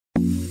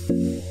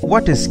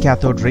What is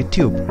cathode ray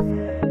tube?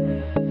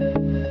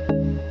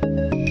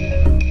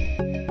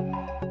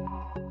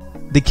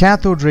 The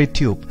cathode ray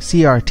tube,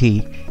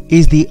 CRT,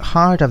 is the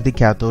heart of the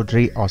cathode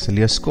ray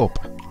oscilloscope,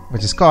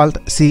 which is called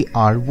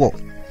CRO.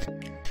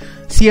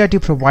 CRT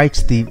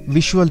provides the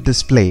visual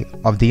display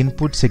of the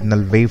input signal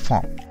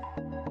waveform.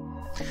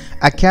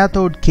 A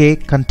cathode K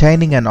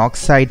containing an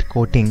oxide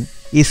coating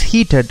is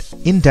heated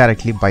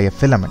indirectly by a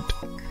filament,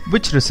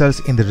 which results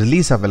in the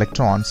release of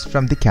electrons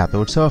from the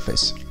cathode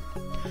surface.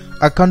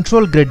 A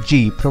control grid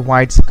G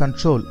provides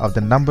control of the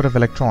number of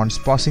electrons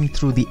passing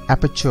through the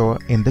aperture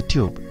in the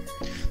tube.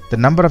 The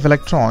number of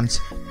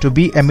electrons to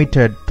be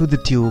emitted to the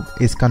tube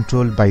is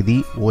controlled by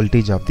the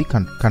voltage of the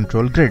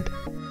control grid.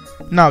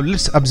 Now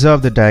let's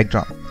observe the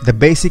diagram. The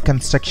basic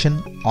construction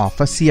of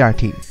a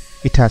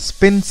CRT. It has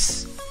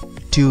pins,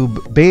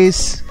 tube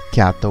base,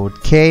 cathode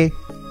K,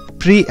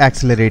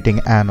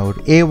 pre-accelerating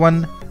anode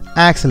A1,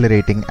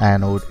 accelerating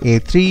anode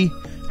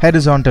A3,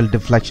 horizontal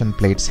deflection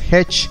plates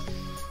H,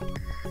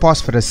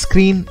 phosphorus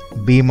screen,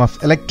 beam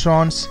of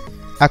electrons,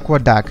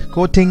 aqueduct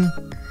coating,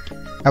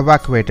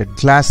 evacuated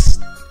glass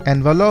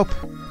envelope,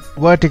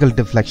 vertical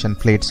deflection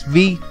plates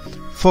V,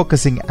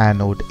 focusing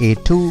anode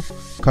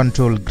A2,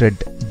 control grid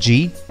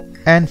G,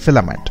 and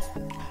filament.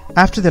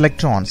 After the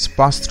electrons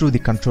pass through the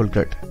control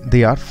grid,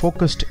 they are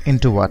focused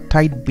into a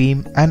tight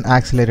beam and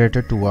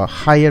accelerated to a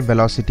higher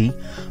velocity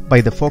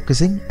by the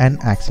focusing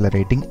and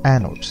accelerating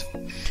anodes.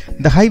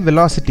 The high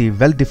velocity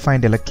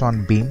well-defined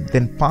electron beam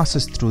then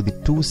passes through the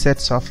two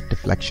sets of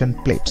deflection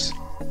plates.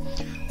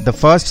 The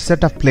first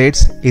set of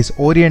plates is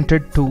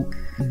oriented to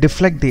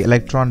deflect the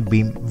electron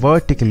beam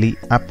vertically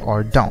up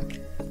or down.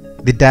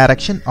 The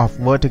direction of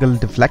vertical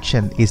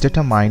deflection is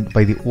determined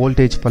by the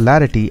voltage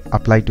polarity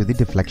applied to the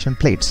deflection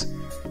plates.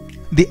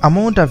 The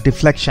amount of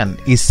deflection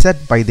is set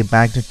by the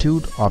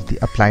magnitude of the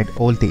applied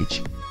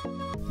voltage.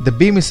 The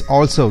beam is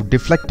also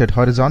deflected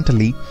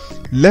horizontally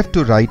left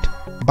to right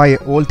by a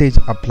voltage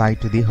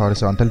applied to the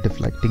horizontal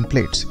deflecting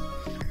plates.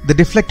 The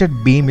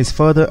deflected beam is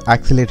further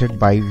accelerated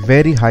by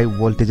very high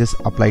voltages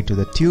applied to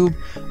the tube,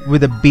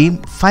 with the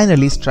beam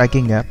finally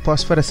striking a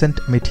phosphorescent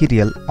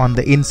material on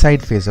the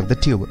inside face of the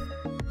tube.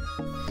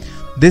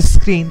 This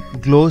screen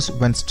glows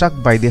when struck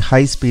by the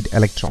high-speed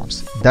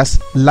electrons, thus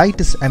light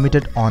is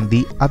emitted on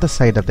the other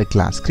side of the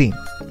glass screen.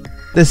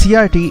 The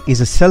CRT is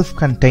a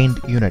self-contained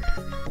unit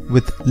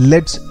with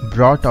LEDs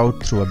brought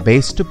out through a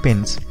base to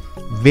pins.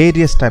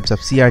 Various types of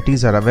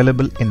CRTs are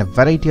available in a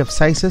variety of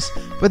sizes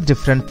with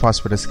different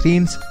phosphorus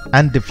screens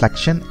and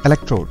deflection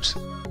electrodes.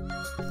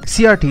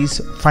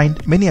 CRTs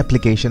find many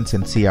applications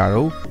in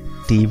CRO,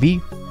 TV,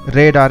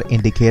 radar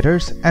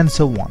indicators, and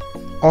so on,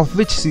 of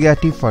which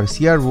CRT for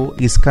CRO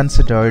is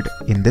considered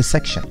in this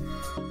section.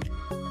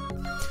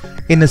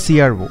 In a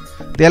CRO,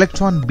 the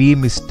electron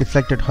beam is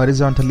deflected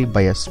horizontally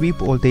by a sweep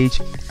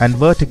voltage and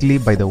vertically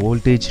by the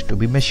voltage to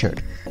be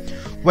measured.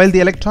 While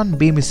the electron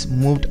beam is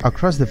moved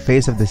across the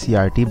face of the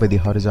CRT by the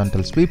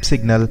horizontal sweep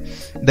signal,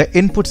 the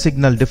input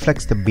signal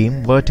deflects the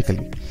beam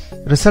vertically,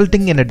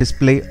 resulting in a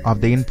display of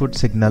the input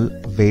signal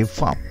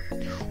waveform.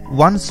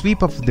 One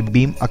sweep of the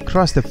beam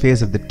across the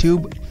face of the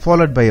tube,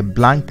 followed by a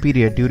blank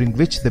period during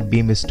which the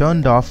beam is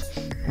turned off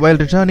while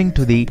returning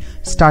to the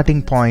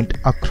starting point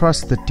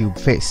across the tube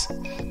face,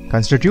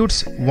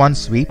 constitutes one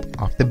sweep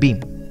of the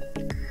beam.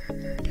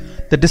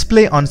 The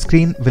display on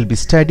screen will be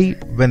steady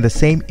when the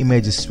same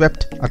image is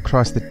swept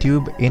across the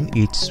tube in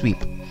each sweep.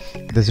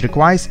 This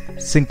requires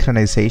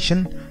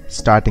synchronization,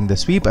 starting the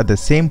sweep at the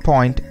same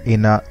point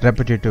in a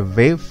repetitive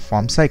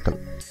waveform cycle.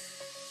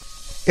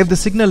 If the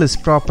signal is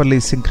properly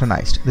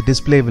synchronized, the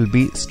display will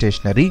be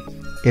stationary.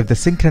 If the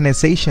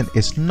synchronization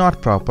is not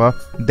proper,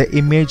 the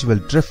image will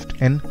drift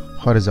in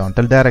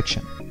horizontal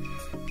direction.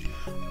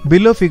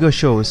 Below figure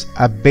shows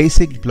a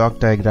basic block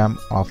diagram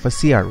of a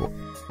CRO.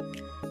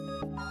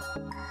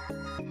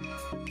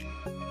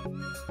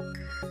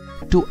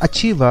 To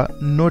achieve a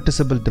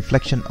noticeable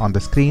deflection on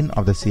the screen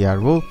of the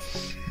CRO,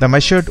 the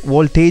measured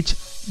voltage,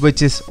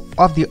 which is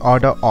of the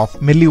order of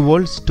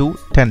millivolts to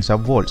tens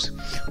of volts,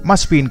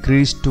 must be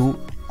increased to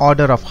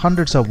order of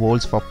hundreds of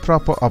volts for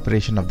proper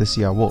operation of the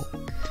CRO.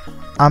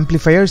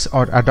 Amplifiers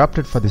are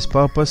adopted for this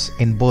purpose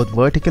in both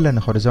vertical and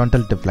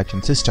horizontal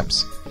deflection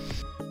systems.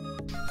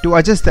 To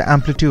adjust the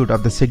amplitude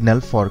of the signal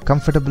for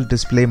comfortable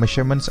display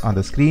measurements on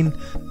the screen,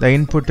 the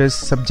input is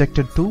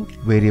subjected to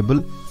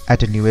variable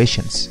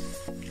attenuations.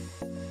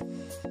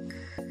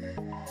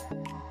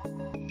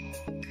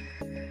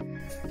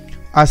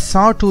 A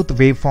sawtooth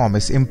waveform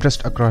is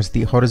impressed across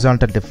the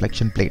horizontal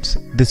deflection plates.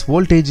 This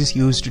voltage is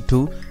used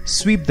to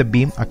sweep the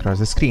beam across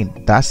the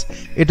screen. Thus,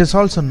 it is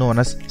also known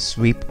as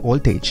sweep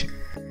voltage.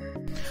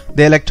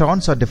 The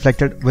electrons are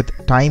deflected with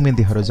time in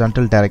the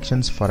horizontal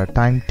directions for a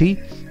time t.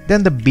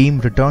 Then the beam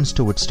returns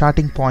to its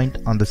starting point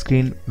on the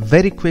screen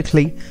very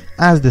quickly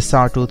as the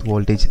sawtooth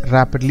voltage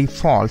rapidly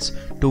falls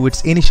to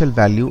its initial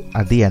value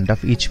at the end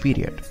of each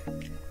period.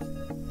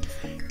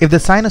 If the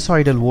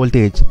sinusoidal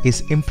voltage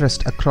is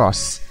impressed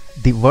across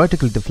the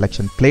vertical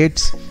deflection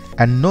plates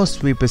and no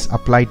sweep is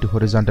applied to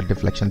horizontal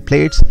deflection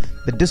plates,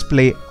 the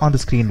display on the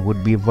screen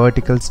would be a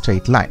vertical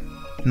straight line.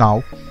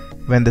 Now,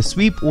 when the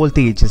sweep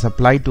voltage is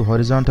applied to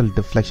horizontal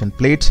deflection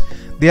plates,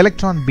 the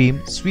electron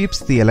beam sweeps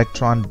the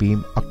electron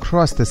beam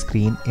across the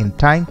screen in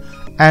time,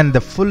 and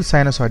the full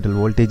sinusoidal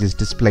voltage is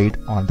displayed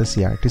on the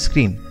CRT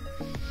screen.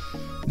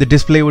 The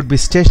display would be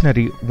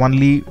stationary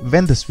only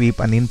when the sweep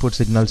and input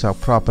signals are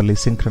properly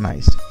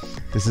synchronized.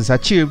 This is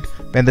achieved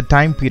when the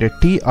time period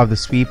t of the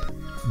sweep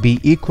be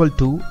equal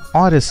to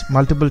or is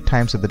multiple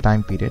times of the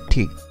time period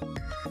t.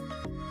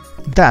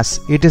 Thus,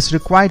 it is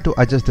required to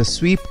adjust the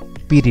sweep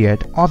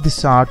period of the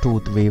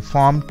sawtooth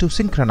waveform to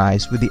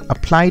synchronize with the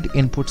applied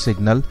input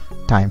signal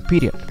time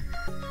period.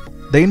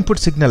 The input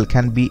signal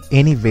can be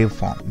any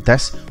waveform.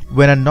 Thus,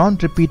 when a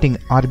non-repeating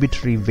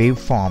arbitrary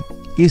waveform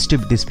is to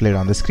be displayed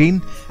on the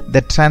screen,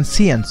 the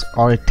transients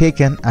are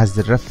taken as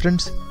the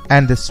reference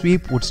and the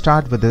sweep would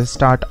start with the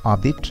start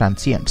of the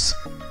transients.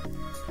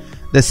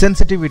 The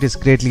sensitivity is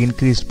greatly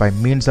increased by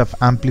means of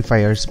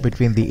amplifiers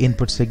between the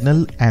input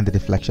signal and the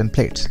deflection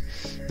plates.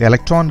 The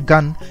electron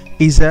gun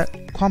is a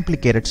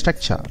complicated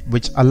structure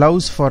which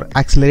allows for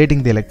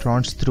accelerating the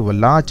electrons through a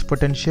large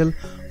potential,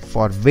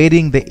 for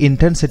varying the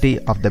intensity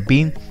of the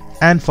beam,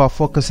 and for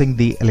focusing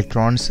the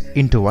electrons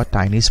into a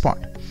tiny spot.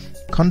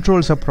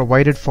 Controls are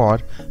provided for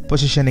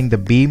positioning the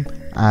beam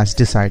as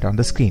desired on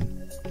the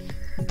screen.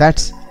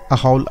 That's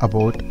all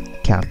about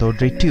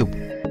cathode ray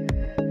tube.